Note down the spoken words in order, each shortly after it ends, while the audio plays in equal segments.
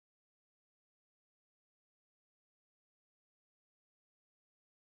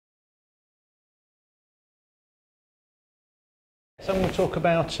So I'm going to talk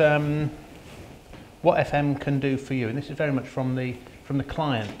about what FM can do for you, and this is very much from the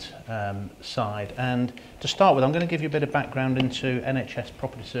client side. And to start with, I'm going to give you a bit of background into NHS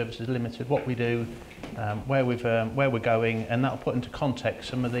Property Services Limited, what we do, where we're going, and that'll put into context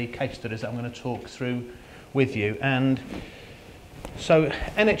some of the case studies that I'm going to talk through with you. And so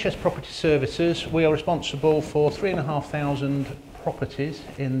NHS Property Services, we are responsible for 3,500 properties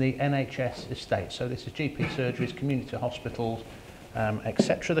in the NHS estate. So this is GP surgeries, community hospitals,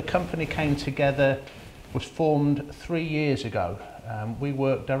 etc. The company came together, was formed 3 years ago. We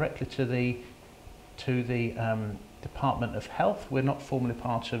work directly to the Department of Health. We're not formally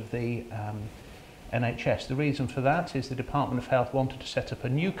part of the NHS. The reason for that is the Department of Health wanted to set up a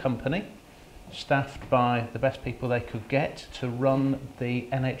new company, staffed by the best people they could get, to run the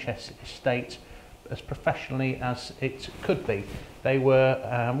NHS estate as professionally as it could be. They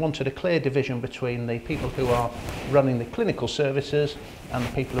wanted a clear division between the people who are running the clinical services and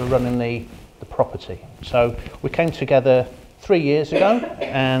the people who are running the property. So we came together 3 years ago,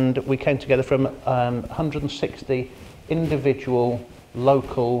 and we came together from 160 individual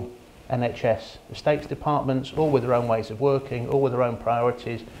local NHS estates departments, all with their own ways of working, all with their own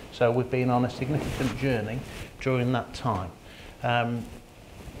priorities. So we've been on a significant journey during that time.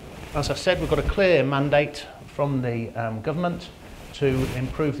 As I said, we've got a clear mandate from the government to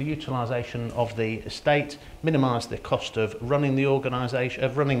improve the utilisation of the estate, minimise the cost of running the organisation,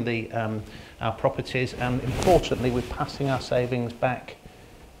 of running our properties, and importantly, we're passing our savings back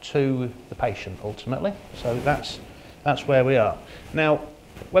to the patient ultimately. So that's where we are. Now,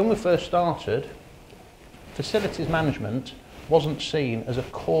 when we first started, facilities management wasn't seen as a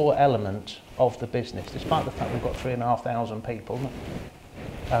core element of the business, despite the fact we've got 3,500 people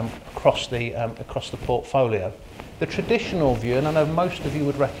across the portfolio. The traditional view, and I know most of you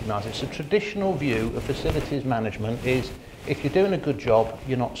would recognise this, the traditional view of facilities management is if you're doing a good job,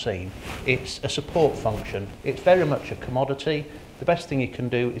 you're not seen. It's a support function. It's very much a commodity. The best thing you can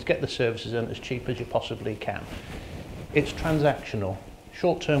do is get the services in as cheap as you possibly can. It's transactional,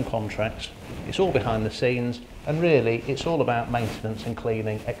 short-term contracts, it's all behind the scenes, and really it's all about maintenance and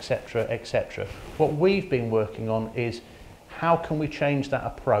cleaning, etc., etc. What we've been working on is how can we change that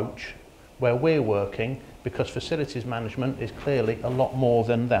approach where we're working, because facilities management is clearly a lot more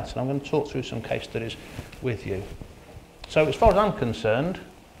than that. And I'm going to talk through some case studies with you. So as far as I'm concerned,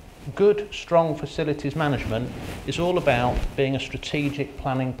 good, strong facilities management is all about being a strategic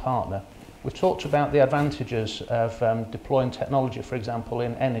planning partner. We've talked about the advantages of deploying technology, for example,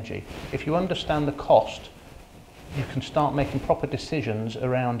 in energy. If you understand the cost, you can start making proper decisions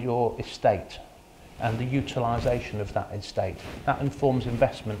around your estate and the utilisation of that estate. That informs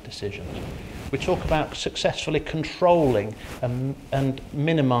investment decisions. We talk about successfully controlling and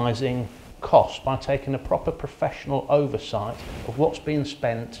minimising costs by taking a proper professional oversight of what's being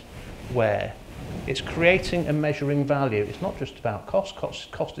spent where. It's creating and measuring value. It's not just about cost.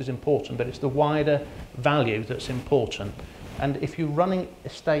 Cost is important, but it's the wider value that's important. And if you're running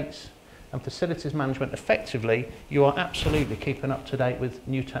estates and facilities management effectively, you are absolutely keeping up to date with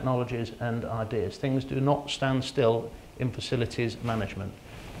new technologies and ideas. Things do not stand still in facilities management.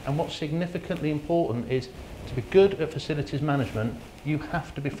 And what's significantly important is to be good at facilities management, you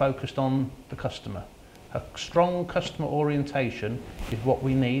have to be focused on the customer. A strong customer orientation is what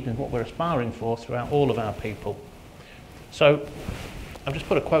we need and what we're aspiring for throughout all of our people. So I've just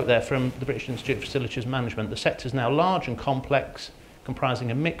put a quote there from the British Institute of Facilities Management. The sector is now large and complex, comprising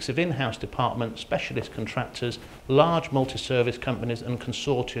a mix of in-house departments, specialist contractors, large multi-service companies and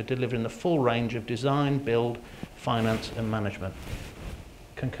consortia delivering the full range of design, build, finance and management.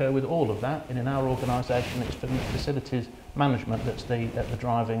 Concur with all of that, and in our organisation it's facilities management that's at the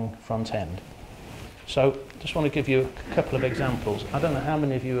driving front end. So just want to give you a couple of examples. I don't know how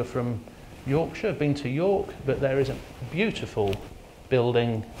many of you are from Yorkshire, been to York, but there is a beautiful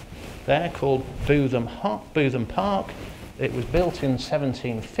building there called Bootham Park. It was built in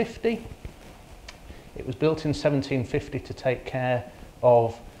 1750. It was built in 1750 to take care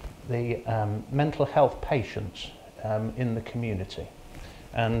of the mental health patients in the community.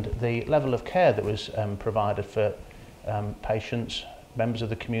 And the level of care that was provided for patients, members of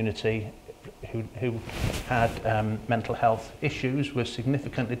the community who had mental health issues was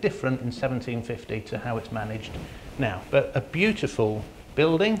significantly different in 1750 to how it's managed now. But a beautiful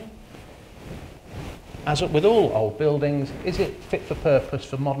building. As with all old buildings, is it fit for purpose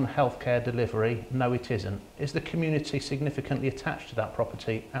for modern healthcare delivery? No, it isn't. Is the community significantly attached to that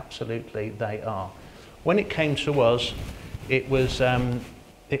property? Absolutely, they are. When it came to us, it was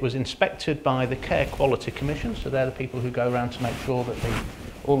inspected by the Care Quality Commission, so they're the people who go around to make sure that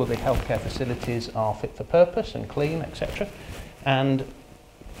all of the healthcare facilities are fit for purpose and clean, etc. and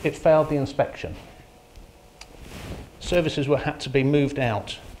it failed the inspection. Services had to be moved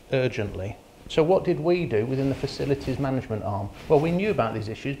out urgently. So what did we do within the facilities management arm? Well, we knew about these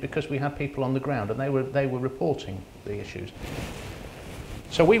issues because we had people on the ground and they were reporting the issues.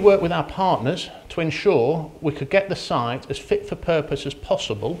 So we worked with our partners to ensure we could get the site as fit for purpose as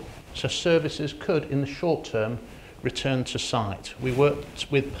possible so services could, in the short term, return to site. We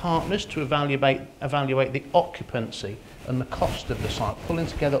worked with partners to evaluate the occupancy and the cost of the site, pulling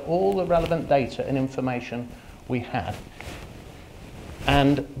together all the relevant data and information we had.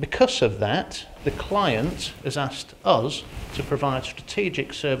 And because of that, the client has asked us to provide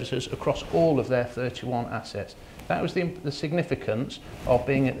strategic services across all of their 31 assets. That was the significance of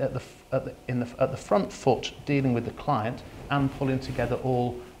being at the front foot, dealing with the client and pulling together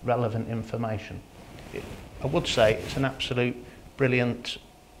all relevant information. I would say it's an absolute brilliant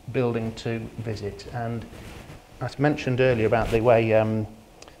building to visit, and as mentioned earlier about the way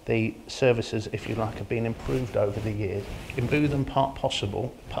the services, if you like, have been improved over the years. In Bootham Park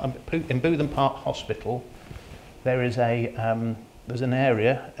Hospital, there is there's an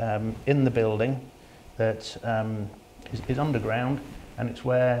area in the building that is underground, and it's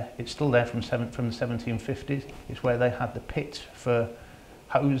still there from the 1750s. It's where they had the pit for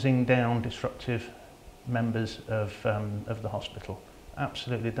hosing down disruptive members of the hospital.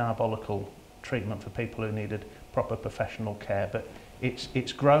 Absolutely diabolical treatment for people who needed proper professional care, but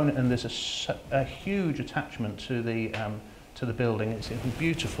it's grown, and there's a huge attachment to the building. It's in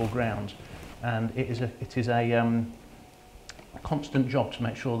beautiful grounds, and it is a constant job to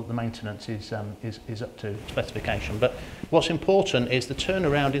make sure that the maintenance is up to specification. But what's important is the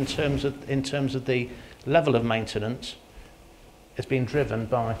turnaround in terms of the level of maintenance has been driven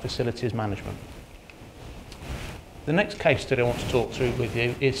by facilities management. The next case study I want to talk through with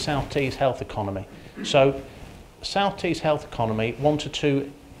you is South Tees Health Economy. So South Tees Health Economy wanted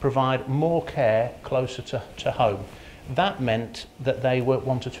to provide more care closer to home. That meant that they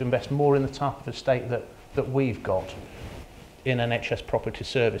wanted to invest more in the type of estate that we've got in NHS property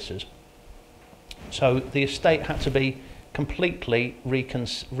services. So the estate had to be completely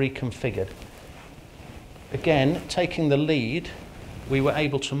reconfigured. Again, taking the lead, we were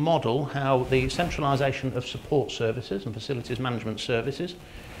able to model how the centralisation of support services and facilities management services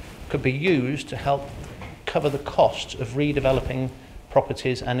could be used to help cover the costs of redeveloping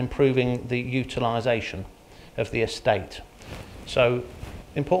properties and improving the utilisation of the estate. So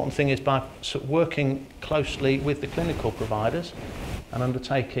the important thing is by working closely with the clinical providers and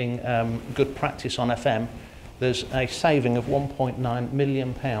undertaking good practice on FM, there's a saving of £1.9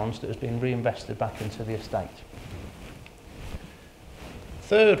 million that has been reinvested back into the estate.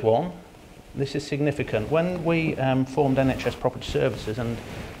 Third one, this is significant. When we formed NHS Property Services and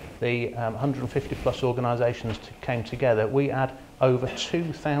the 150 plus organisations came together, we had over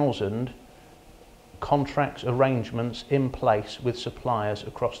 2,000 contracts, arrangements in place with suppliers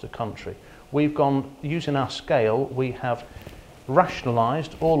across the country. We've gone, using our scale, we have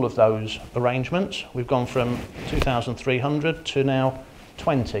rationalised all of those arrangements. We've gone from 2,300 to now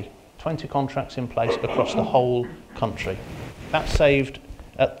 20 contracts in place across the whole country. That saved,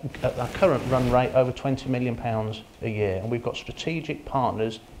 at our current run rate, over £20 million a year, and we've got strategic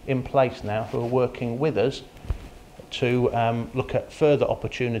partners in place now who are working with us to look at further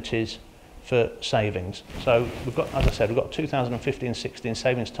opportunities for savings. So we've got, as I said, we've got 2015-16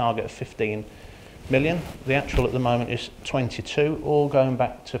 savings target of 15 million. The actual at the moment is 22, all going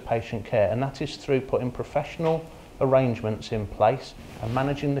back to patient care, and that is through putting professional arrangements in place and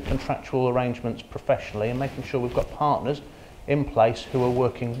managing the contractual arrangements professionally and making sure we've got partners in place who are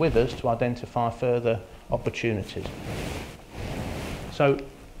working with us to identify further opportunities. So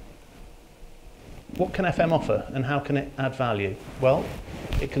what can FM offer and how can it add value? Well,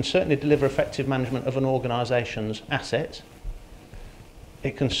 it can certainly deliver effective management of an organisation's assets.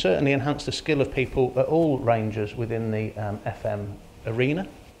 It can certainly enhance the skill of people at all ranges within the FM arena.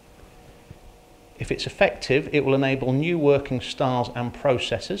 If it's effective, it will enable new working styles and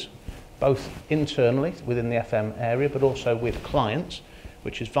processes, both internally within the FM area, but also with clients,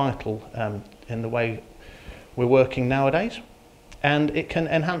 which is vital in the way we're working nowadays. And it can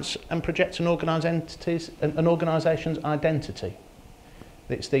enhance and project an organisation's identity.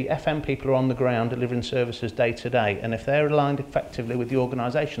 It's the FM people who are on the ground delivering services day to day, and if they're aligned effectively with the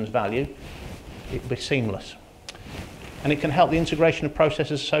organisation's value, it'll be seamless. And it can help the integration of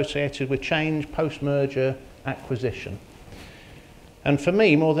processes associated with change, post-merger, acquisition. And for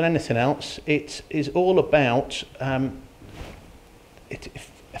me, more than anything else, it is all about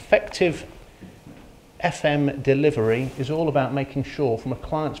effective FM delivery is all about making sure, from a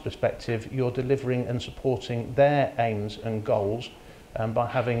client's perspective, you're delivering and supporting their aims and goals by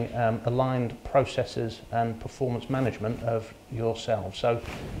having aligned processes and performance management of yourselves. So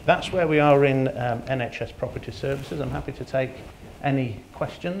that's where we are in NHS Property Services. I'm happy to take any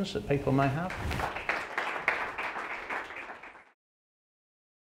questions that people may have.